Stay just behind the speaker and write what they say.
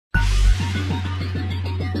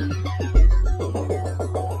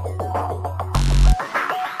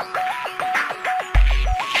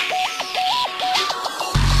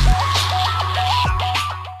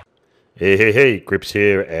Hey, Grips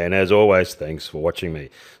here, and as always, thanks for watching me.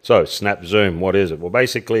 So, snap zoom, what is it? Well,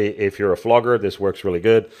 basically, if you're a vlogger, this works really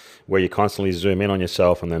good, where you constantly zoom in on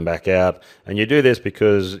yourself and then back out. And you do this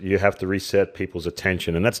because you have to reset people's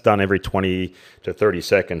attention, and that's done every 20 to 30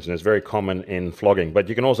 seconds, and it's very common in vlogging. But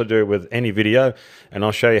you can also do it with any video, and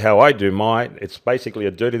I'll show you how I do mine. It's basically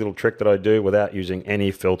a dirty little trick that I do without using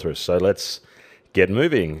any filters. So let's get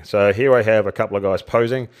moving. So here I have a couple of guys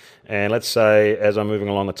posing, and let's say as I'm moving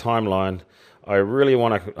along the timeline, I really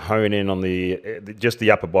want to hone in on just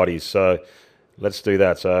the upper bodies. So let's do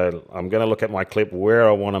that. So I'm going to look at my clip where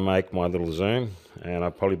I want to make my little zoom, and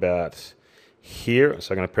I'm probably about here.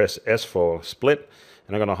 So I'm going to press S for split,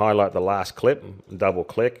 and I'm going to highlight the last clip, double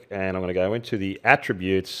click, and I'm going to go into the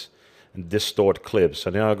attributes and distort clips. So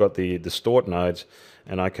now I've got the distort nodes,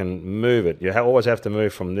 and I can move it. You always have to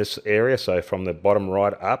move from this area, so from the bottom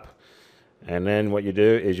right up, and then what you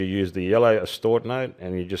do is you use the yellow distort node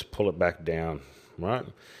and you just pull it back down, right?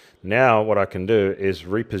 Now what I can do is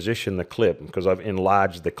reposition the clip, because I've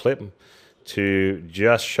enlarged the clip to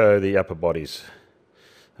just show the upper bodies,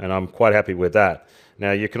 and I'm quite happy with that.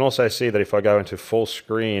 Now you can also see that if I go into full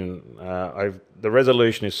screen, the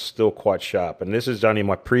resolution is still quite sharp, and this is only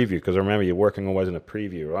my preview, because remember, you're working always in a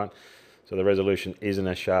preview, right? So the resolution isn't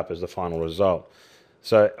as sharp as the final result.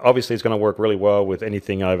 So obviously it's going to work really well with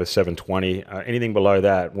anything over 720. Anything below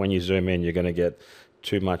that, when you zoom in, you're going to get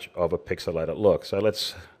too much of a pixelated look. So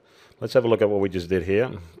let's have a look at what we just did here.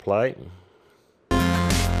 Play.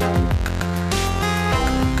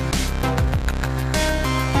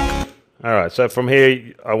 All right, so from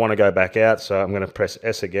here I want to go back out, so I'm going to press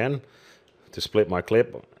S again to split my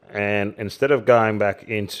clip, and instead of going back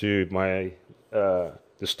into my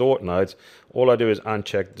distort nodes, all I do is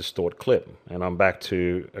uncheck distort clip, and I'm back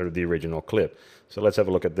to the original clip. So let's have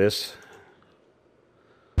a look at this.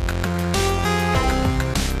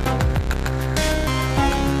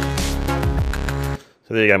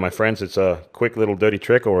 So there you go, my friends. It's a quick little dirty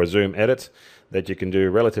trick, or a zoom edit, that you can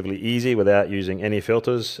do relatively easy without using any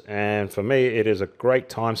filters. And for me, it is a great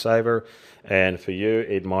time saver, and for you,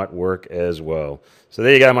 it might work as well. So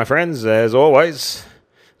there you go, my friends. As always,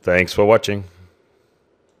 thanks for watching.